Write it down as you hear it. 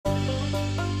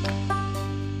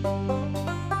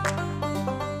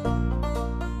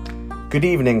Good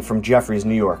evening from Jefferies,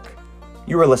 New York.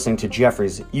 You are listening to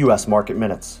Jefferies U.S. Market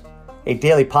Minutes, a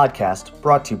daily podcast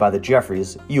brought to you by the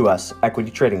Jefferies U.S. Equity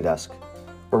Trading Desk,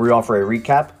 where we offer a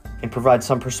recap and provide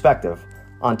some perspective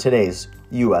on today's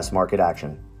U.S. market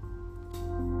action.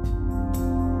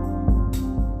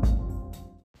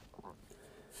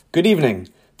 Good evening.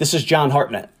 This is John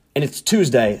Hartnett, and it's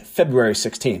Tuesday, February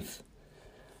 16th.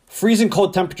 Freezing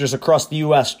cold temperatures across the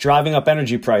U.S. driving up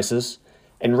energy prices,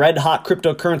 and red-hot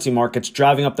cryptocurrency markets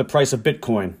driving up the price of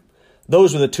Bitcoin.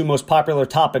 Those were the two most popular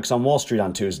topics on Wall Street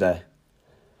on Tuesday.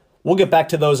 We'll get back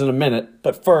to those in a minute,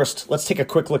 but first, let's take a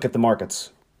quick look at the markets.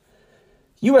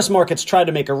 U.S. markets tried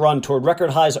to make a run toward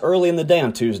record highs early in the day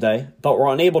on Tuesday, but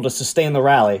were unable to sustain the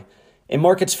rally, and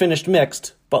markets finished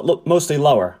mixed, but mostly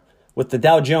lower, with the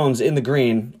Dow Jones in the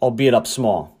green, albeit up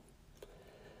small.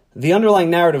 The underlying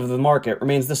narrative of the market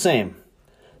remains the same.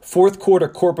 Fourth quarter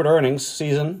corporate earnings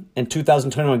season and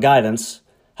 2021 guidance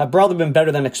have broadly been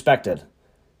better than expected.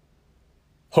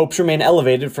 Hopes remain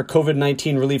elevated for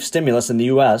COVID-19 relief stimulus in the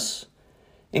U.S.,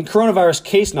 and coronavirus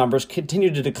case numbers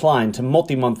continue to decline to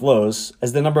multi-month lows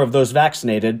as the number of those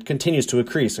vaccinated continues to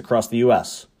increase across the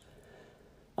U.S.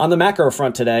 On the macro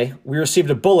front today, we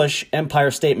received a bullish Empire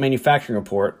State Manufacturing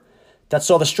report that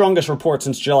saw the strongest report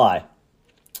since July,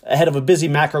 ahead of a busy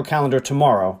macro calendar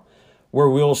tomorrow, where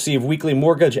we will receive weekly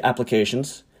mortgage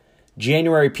applications,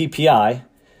 January PPI,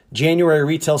 January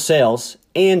retail sales,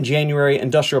 and January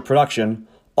industrial production,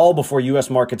 all before U.S.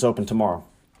 markets open tomorrow.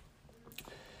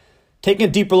 Taking a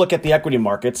deeper look at the equity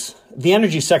markets, the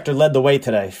energy sector led the way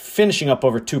today, finishing up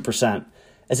over 2%,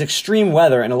 as extreme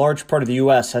weather in a large part of the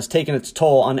U.S. has taken its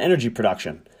toll on energy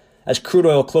production, as crude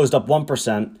oil closed up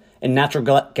 1% and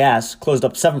natural gas closed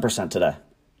up 7% today.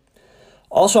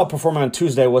 Also outperforming on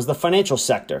Tuesday was the financial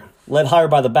sector, led higher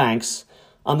by the banks,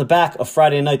 on the back of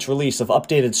Friday night's release of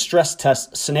updated stress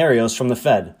test scenarios from the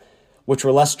Fed, which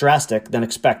were less drastic than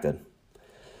expected.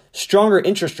 Stronger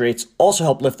interest rates also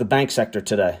helped lift the bank sector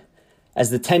today,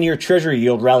 as the 10-year Treasury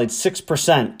yield rallied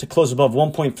 6% to close above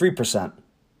 1.3%,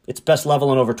 its best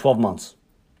level in over 12 months.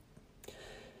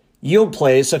 Yield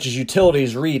plays such as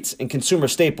utilities, REITs, and consumer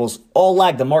staples all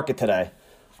lagged the market today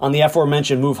on the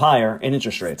aforementioned move higher in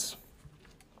interest rates.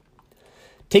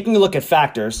 Taking a look at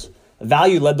factors,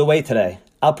 value led the way today,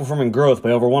 outperforming growth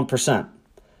by over 1%.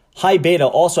 High beta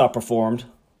also outperformed,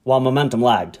 while momentum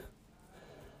lagged.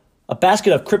 A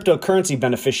basket of cryptocurrency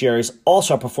beneficiaries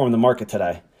also outperformed the market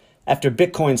today, after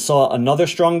Bitcoin saw another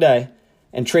strong day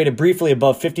and traded briefly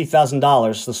above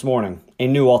 $50,000 this morning, a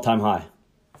new all-time high.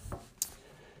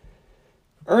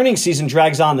 Earnings season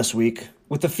drags on this week,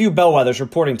 with a few bellwethers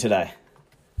reporting today.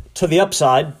 To the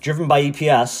upside, driven by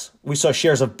EPS, we saw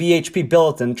shares of BHP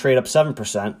Billiton trade up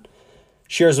 7%,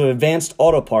 shares of Advanced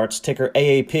Auto Parts, ticker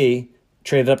AAP,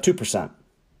 traded up 2%.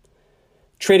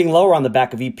 Trading lower on the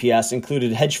back of EPS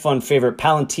included hedge fund favorite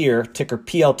Palantir, ticker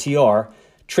PLTR,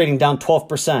 trading down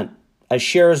 12%, as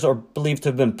shares are believed to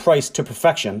have been priced to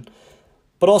perfection,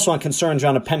 but also on concerns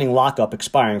around a pending lockup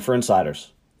expiring for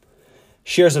insiders.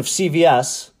 Shares of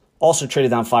CVS also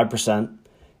traded down 5%,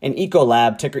 and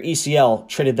Ecolab, ticker ECL,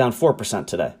 traded down 4%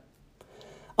 today.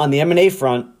 On the M&A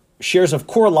front, shares of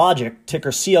CoreLogic,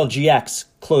 ticker CLGX,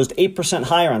 closed 8%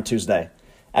 higher on Tuesday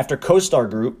after CoStar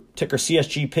Group, ticker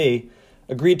CSGP,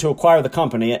 agreed to acquire the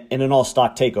company in an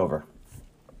all-stock takeover.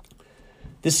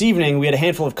 This evening, we had a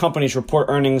handful of companies report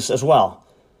earnings as well.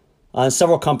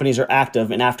 Several companies are active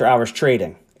in after-hours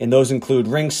trading, and those include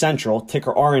RingCentral,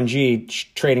 ticker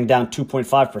RNG, trading down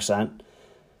 2.5%,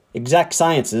 Exact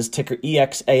Sciences, ticker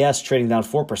EXAS, trading down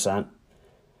 4%,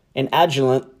 and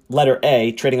Agilent, letter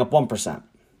A, trading up 1%.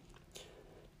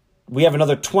 We have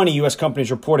another 20 U.S.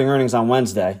 companies reporting earnings on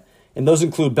Wednesday, and those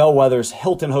include bellwethers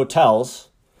Hilton Hotels,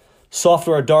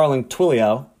 software darling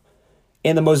Twilio,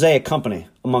 and the Mosaic Company,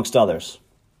 amongst others.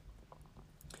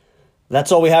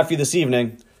 That's all we have for you this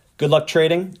evening. Good luck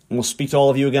trading, and we'll speak to all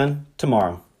of you again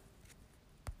tomorrow.